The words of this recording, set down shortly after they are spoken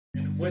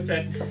What's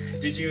that?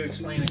 Did you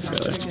explain the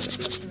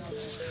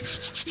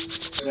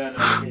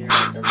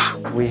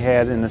concept? We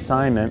had an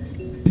assignment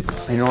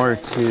in order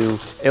to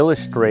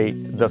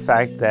illustrate the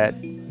fact that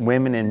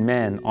women and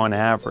men, on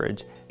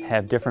average,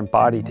 have different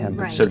body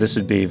temperatures. Right. So this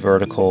would be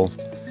vertical.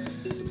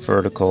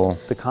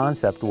 The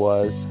concept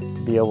was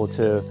to be able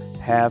to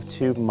have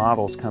two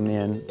models come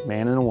in,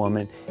 man and a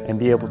woman, and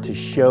be able to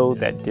show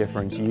that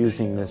difference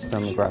using this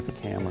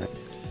thermographic camera.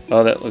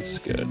 Oh, that looks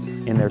good.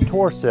 In their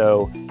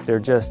torso, they're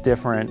just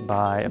different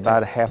by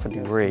about 1/2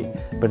 degree,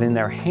 but in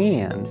their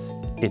hands,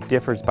 it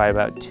differs by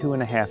about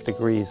 2.5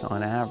 degrees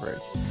on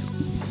average.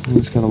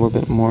 It's got a little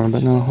bit more,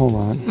 but not a whole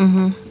lot.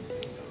 Mm-hmm.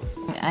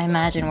 I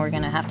imagine we're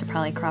gonna have to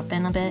probably crop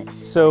in a bit.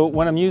 So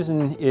what I'm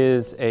using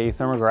is a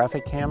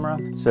thermographic camera.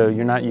 So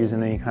you're not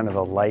using any kind of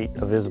a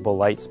visible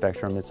light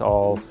spectrum. It's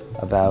all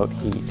about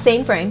heat.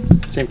 Same frame.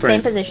 Same frame.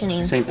 Same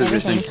positioning. Same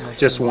positioning. Everything.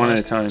 Just one at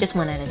a time. Just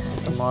one at a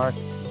time. Mark.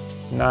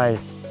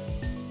 Nice.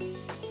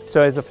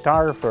 So as a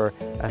photographer,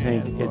 I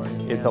think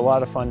it's a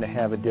lot of fun to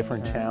have a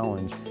different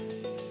challenge.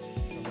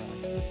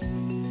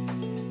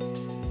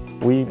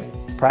 We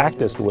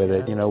practiced with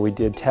it. You know, we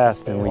did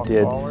tests, and we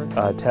did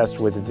test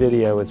with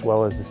video as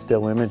well as the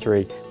still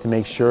imagery to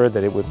make sure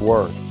that it would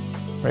work.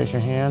 Raise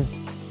your hand.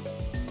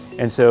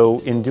 And so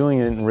in doing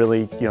it and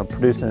really,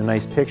 producing a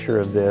nice picture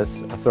of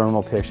this, a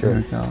thermal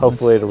picture,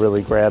 hopefully it'll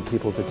really grab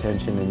people's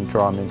attention and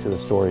draw them into the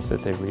stories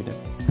that they read it.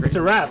 It's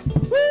a wrap. Nice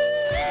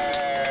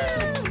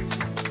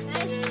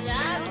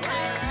job,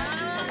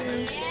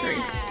 Tyrone.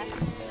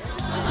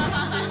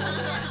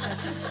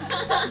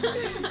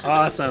 Yeah.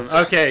 Awesome.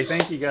 Okay,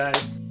 thank you guys.